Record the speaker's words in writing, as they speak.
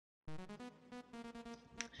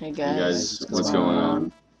Hey guys, what's going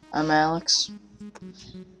on? I'm Alex.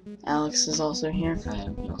 Alex is also here. I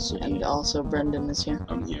am also here. And also Brendan is here.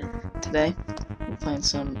 I'm here. Today, we're playing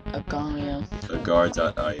some Agario. Agar.io.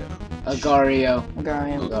 Agario.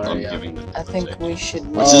 Agario. I'm giving the I think we should.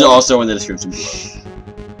 Which is also in the description below.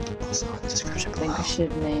 I think we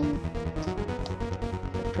should name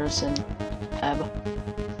the person A.A.B.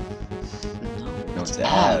 No, it's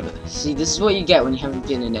A.A.B. See, this is what you get when you haven't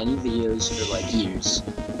been in any videos for like years.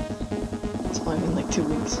 It's only been like 2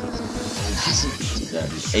 weeks.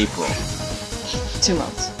 April. 2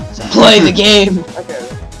 months. So. Play the game! Okay.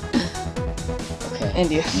 Okay.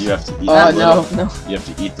 India. You have to eat no. You have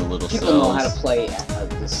to eat the little People cells. know how to play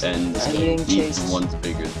this And game. eat the ones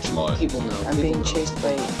bigger, smaller. People know. I'm being chased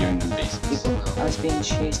by. Giving them basics. People know. I was being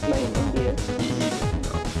chased by India.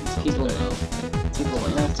 People know. People No,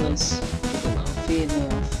 know. please. People know. Feed me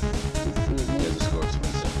off. Feed Yeah, me. the score is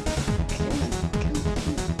 27.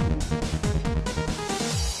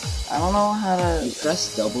 I don't know how to. You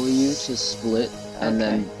press W to split, and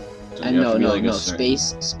then So and you have to be no, like a certain-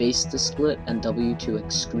 space to split, and W to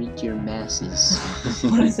excrete your masses.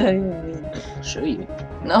 What does that even mean? I'll show you.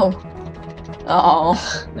 No. Oh.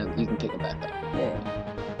 No, you can pick it back up. Yeah.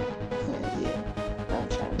 I'm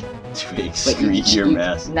trying. To excrete your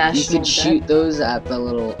mass. You National could shoot those at the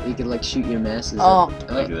little. You could like shoot your masses. Oh.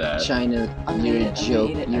 Like that. China, I'm you're gonna a eat it,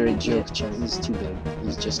 joke. I'm gonna eat it, You're I'm a gonna joke, eat it. China. He's too big.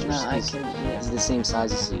 He's just. No, I he's, can eat he's it. the same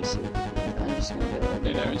size as you. So. I'm just gonna get rid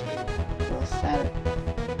They of never it. speak. Grow fatter.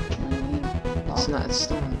 It's not. It's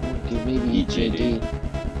still not. You maybe Eat JD.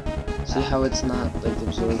 See how it's not like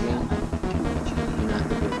absorbing. You're not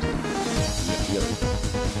gonna be able to.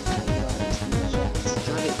 You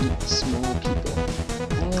gotta eat the small people.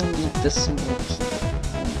 Eat the small people.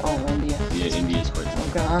 Oh, India. Yeah, India is quite Oh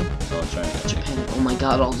fun. God. Oh, China. Japan. Oh my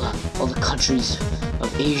God! All the countries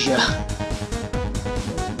of Asia.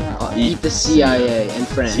 Eat the CIA and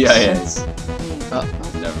France. CIA. Oh.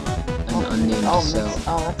 Never mind. An unnamed Oh, cell.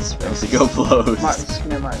 that's racist. Mexico blows. Martin, come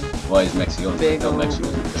here, Martin. Why is Mexico? Big No, old- Mexico.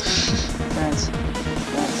 France.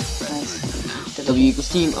 W equals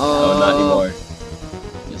team. Oh, not anymore.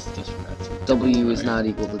 Just France. W is not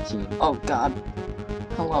equal to team. Oh God.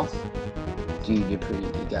 Hello. Dude, you're pretty.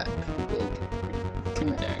 You got pretty big. Come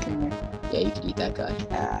here. Dang. Come here. Yeah, you can eat that guy.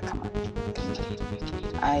 Come on. You can eat him. You can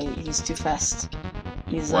eat him. He's too fast.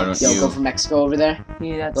 He's Why like. don't Yo, you- go for Mexico over there.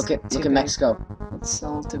 That's Look too at big. Mexico. It's a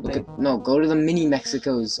little too Look big. at no. Go to the mini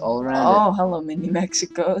Mexicos all around Oh, hello, mini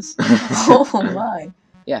Mexicos. Oh my. it.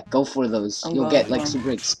 Yeah, go for those. I'm You'll going get like for 'em. super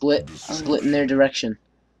big. Split in their direction.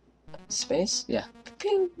 Space? Yeah.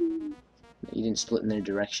 Pew. You didn't split in their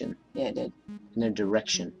direction. Yeah, I did. In their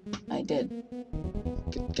direction. I did.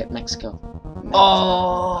 Get Mexico.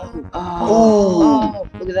 Oh. Oh.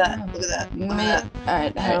 Look at that. Look at that.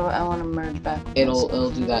 Alright, how do I want to merge back? with It'll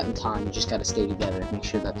do that in time. You just gotta stay together. Make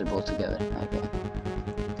sure that they're both together. Okay.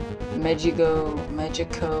 Mexico,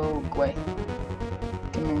 Guay.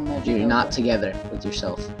 Come here, Mexico. You're not Guay. together with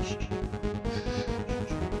yourself.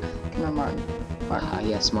 Come here, Martin. Ah,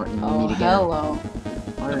 yes, Martin. We Oh, meet again. hello.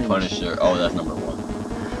 The Orange. Punisher. Oh, that's number 1.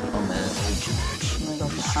 Oh man. I'm gonna go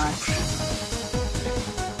for high.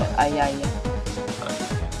 Yeah.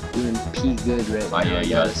 Doing pee good right now. Yeah, I you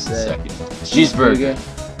gotta got say. second. Cheeseburger.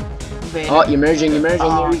 Oh, you're merging. Here we go.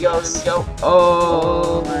 Oh, Here we go.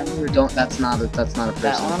 Oh, man. don't. That's not a person.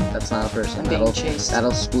 one? That's not a person. I'm being chased.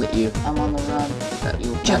 That'll split you. I'm on the run.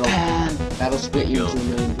 That'll Japan. split you into a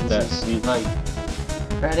million That's pieces. sweet height.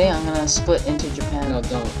 Ready? I'm gonna split into Japan. No,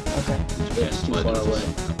 don't. Okay. It's too split far into away.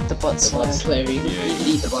 The butt The butt slayer. slayer. You Yeah, can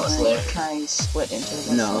eat the butt slayer. Can I split into the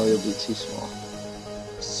butt No, slayer? it'll be too small.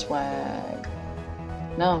 Swag.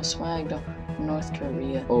 No, swag though. North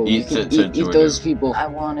Korea. Oh, Eat you can to eat those people. I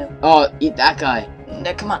want to. Oh, eat that guy.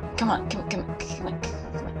 No, come on. You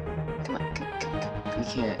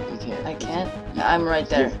can't. I can't. I'm right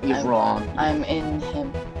there. You're wrong. I'm in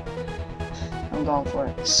him. I'm going for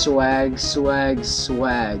it. Swag. Fido.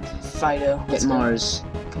 Get Mars.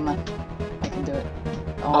 Come on. I can do it.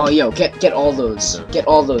 Oh, yo, get all those. Get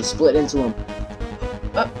all those. Split into them.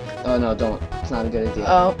 Oh no, don't. It's not a good idea.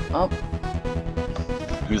 Oh.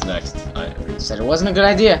 Who's next? I Said it wasn't a good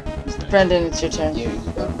idea. Who's next? Brendan, it's your turn. Here you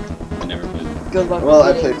go. I never played. Good luck. Well,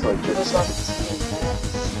 I with played it. for a Good kid. luck.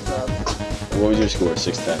 What was your score?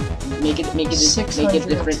 610. Make it different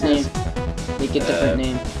 610. name. Make it different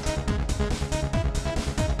name.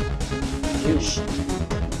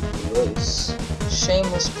 Gross.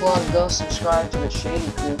 Shameless plug. Go subscribe to the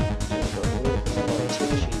Shady Crew.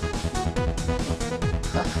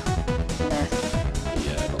 Math.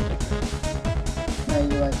 Yeah, I don't like No,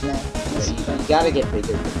 you like math. You gotta get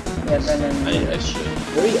bigger. Yeah, Brendan. that. I should.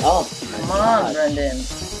 Hurry up. Come on, Brendan.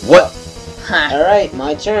 What? Ha! Alright,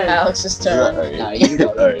 my turn. Alex's turn. No, you can go.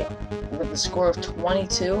 Alright. With a score of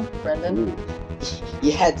 22, Brendan. Ooh.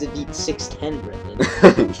 You had to beat 610, Brendan.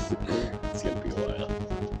 It's gonna be a while.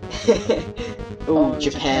 Ooh, Oh,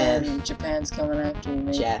 Japan. Japan's coming after you,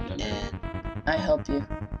 mate. Japan. I help you.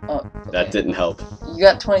 Oh, okay. That didn't help. You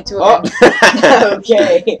got 22 Oh. again.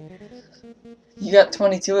 Okay. You got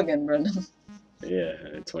 22 again, Brendan. Yeah,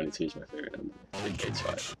 22 is my favorite number. It gets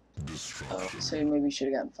 5. Oh. So maybe you should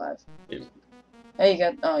have gotten 5. Yeah. Hey, you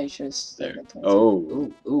got. Oh, you should have There. got 22. Oh.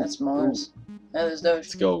 Ooh, ooh. That's Mars. Oh, there's Doge.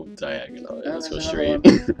 Let's go diagonal. Oh, Let's go there's straight.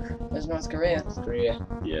 another There's North Korea. Ooh. Korea.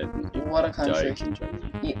 Yeah. What a country. Can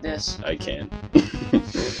join me. Eat this. I can. I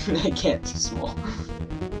can't. Too small.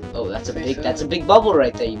 Oh, that's a Free big. food. That's a big bubble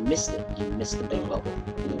right there. You missed it. You missed the big bubble.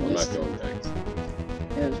 I'm not going back.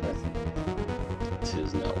 It was worth it. It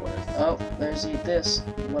is not worth. Oh, there's eat this.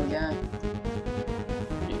 What a guy.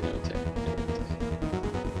 You know, take.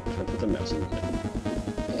 Should I put the mouse in the middle?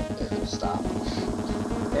 Stop.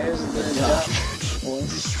 There's the duck,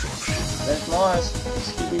 boys. There's Mars.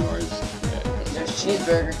 Excuse me, Mars. Yeah. There's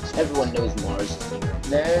cheeseburger. Everyone knows Mars.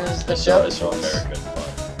 There's the I saw duck, boys. America.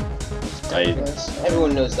 Duck, I- boys.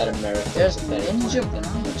 Everyone knows that America. There's is better Ninja than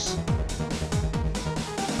Brothers. ours.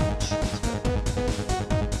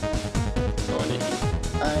 I want to eat.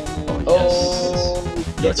 I need. Oh, Oh,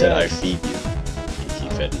 You said Yeah. I feed you. He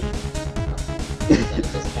fed me. That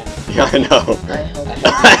doesn't count. Yeah, I know. I help you.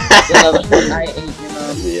 That's another one. I ate your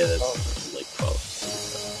mom. Yeah, that's like 12.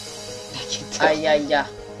 Ay, yeah.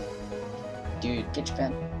 Dude, Get your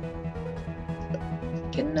pen.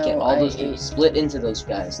 get No, all I those ate. split into those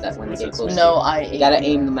guys. That when they get close. No, to I you. ate. You gotta your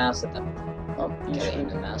aim mom. the mouse at them. Oh, You you gotta aim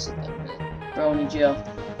should. the mouse at them. Man. Bro, need Jill.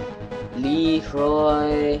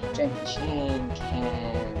 Leroy Jen.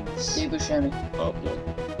 Jenkins. Steve Buscemi. Oh, no.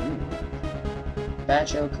 Bad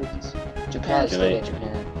shell cookies. Japan. Japan. Can I-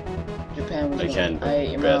 Japan. Japan was I one. can, I ate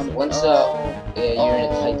your but mom. Once, Oh, Yeah, you're in a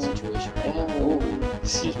tight Oh. situation right now. Oh.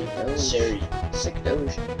 Excuse me. Doge. Sorry. Sick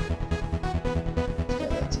Doge. Yeah,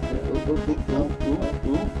 that's it.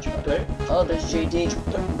 Japan. Oh, there's JD.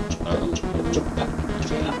 Japan.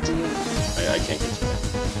 JD. I can't get you back.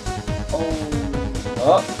 Oh.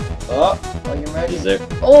 Oh. Oh, you're ready. Is there?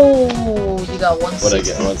 Oh, you got What I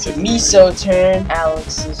get? 160. 160. Miso turn.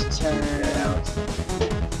 Alex's turn.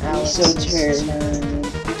 Alex's turn. turn.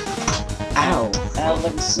 Ow.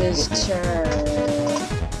 Alex's turn.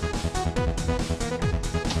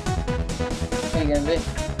 What are you gonna be?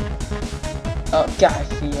 Oh, Guy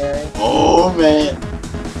Fieri. Oh, man.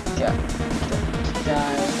 Guy.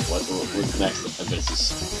 What's next? I bet it's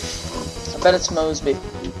just... I bet it's Mosby.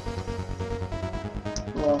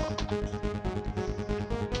 Well,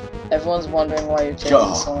 everyone's wondering why you're taking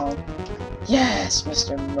Go. so long. Yes,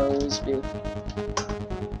 Mr. Mosby.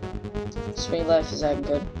 Sweet life is that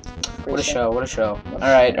good. What a show, what a show. What a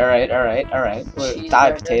Alright, show. alright. Cheeseburger.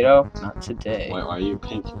 Die potato. Not today. Why are you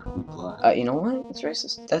pink and black? You know what? It's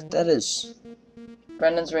racist. That is.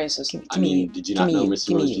 Brendan's racist. Give I mean, did you not know Mr.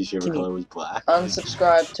 give me- Mosby's favorite give me- color was black?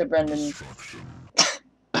 Unsubscribe to Brendan.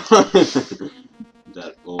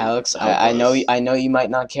 That old Alex, help I know us. I know you might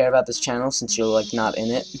not care about this channel since you're like not in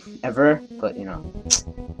it ever, but you know.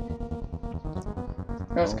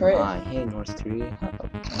 North Oh Korea. my, hey North Korea.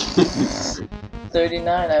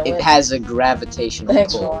 39, I win. It has a gravitational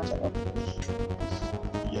Thanks for pull. watching.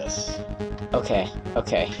 Yes. Okay,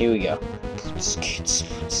 here we go.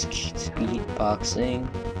 Beatboxing.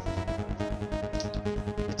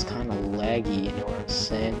 It's kind of laggy, you know what I'm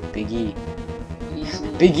saying? Big E. Easy.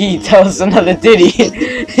 Big E, tell us another ditty.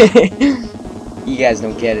 You guys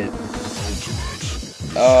don't get it.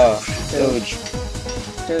 Oh, Doge.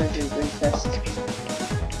 Doge is very fast.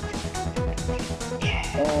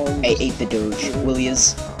 Oh, I ate the Doge.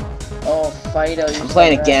 Willies. Oh, Fido. I'm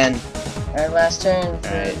playing again. Alright, last turn for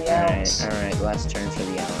the Alex. Alright, last turn for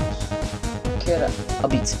the Alex. Could, I'll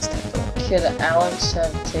beat 610 though. could Alex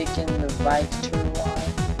have taken the Victor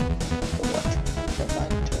line? The what? The Victor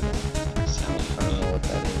line. I don't know what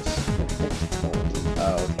that is.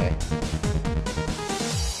 Oh, okay.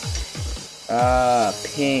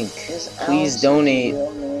 Pink. Is Please Alex's donate.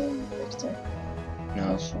 real name Victor?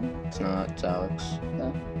 No, Sure. it's not. It's Alex.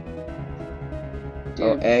 Dude,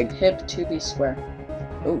 Oh, egg. hip to be square.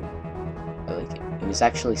 Oh, I like it. It was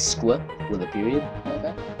actually squat with a period.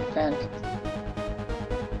 Okay. Panic.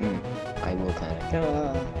 I will panic.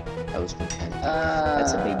 That was good panic. That's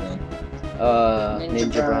That's a big one.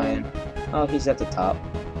 Ninja Ninja Brian. Oh, he's at the top.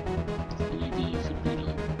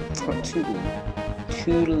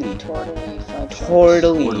 Toodly. Totally fudge.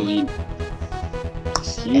 Totally.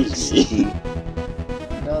 Excuse me.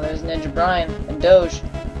 No, there's Ninja Brian and Doge. Ooh,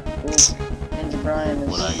 Ninja Brian is.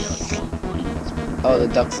 What I got? 140. Oh, the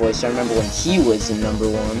duck voice. I remember when he was in number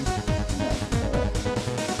 1.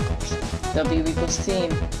 W equals team.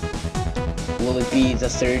 Will it be the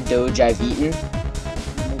 3rd Doge I've eaten?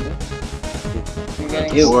 You're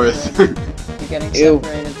getting Ew. separated. You're getting Ew.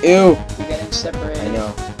 separated. Ew! You're getting separated. I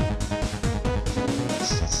know. You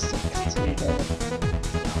must stick together.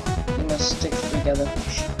 You must stick together.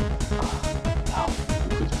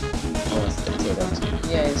 Oh, it's the potato.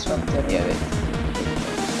 Yeah, it's from the. Yeah,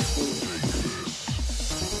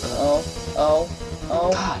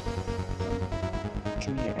 Oh. God.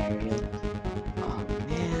 Come here, Ariel. Oh,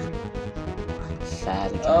 man. I'm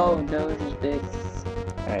fat again. Oh, Doge is big.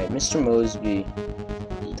 Alright, Mr. Mosby.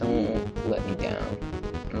 Don't let me down.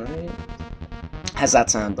 Alright? How's that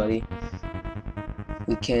sound, buddy?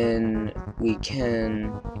 We can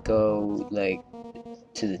go, like,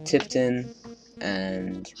 to the Tipton,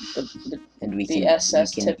 and we the can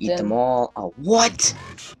SS eat Tipton. them all. Oh, what?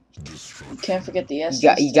 You can't forget the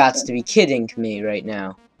SS. You got to Tipton. be kidding me right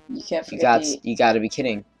now. You can't forget You got to be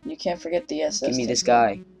kidding. You can't forget the SS. Give me this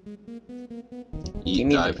Tipton. guy. Eat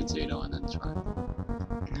die potato and then try.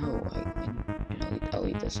 No, I'll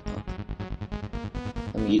eat this. Oh.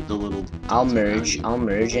 Let me. Eat the little. I'll merge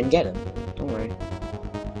and get him. Don't worry.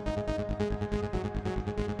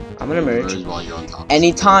 I'm gonna merge. While you're on top.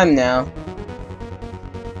 Anytime now.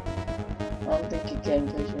 I don't think you can,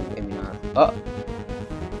 because you're. Maybe not. Oh,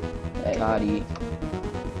 Hey. Gotti.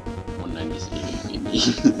 196 beat me.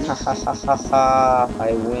 Ha ha ha ha ha.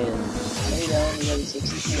 I win. Maybe that only got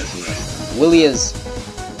 60. Willie is.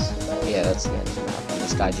 Yeah, that's the end of the map. And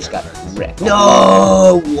this guy just got wrecked.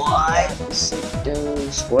 No! What? Sick Doge.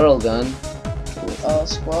 Squirrel gun. Oh,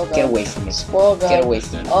 squirrel gun. Get away from me. Squirrel gun. Get away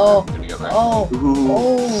from me. Oh. I'm gonna get right. Oh.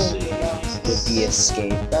 Ooh. With the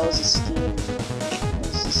escape. That was a scheme. That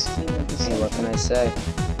was a scheme of the Hey, what can I say?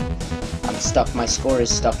 I'm stuck. My score is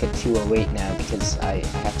stuck at 208 now because I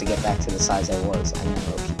have to get back to the size I was. And then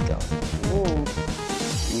I'll keep going. Ooh.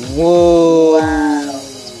 Whoa!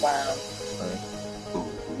 Wow. Wow.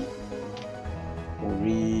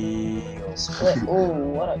 Real Split. Ooh,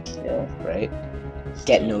 what a kill. right?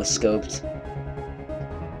 Get no scoped.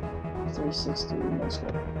 360. No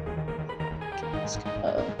scope.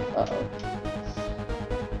 Uh-oh.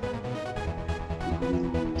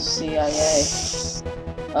 CIA.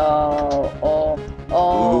 Oh.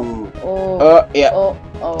 Yeah.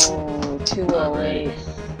 Oh, 208.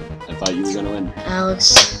 I thought you were gonna win.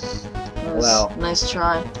 Alex. That was Well. nice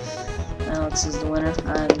try. Alex is the winner.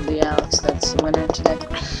 I'm the Alex that's the winner today.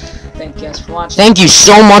 Thank you guys for watching. Thank you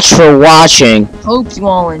so much for watching. Hope you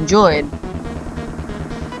all enjoyed.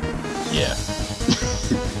 Yeah.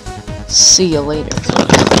 See you later.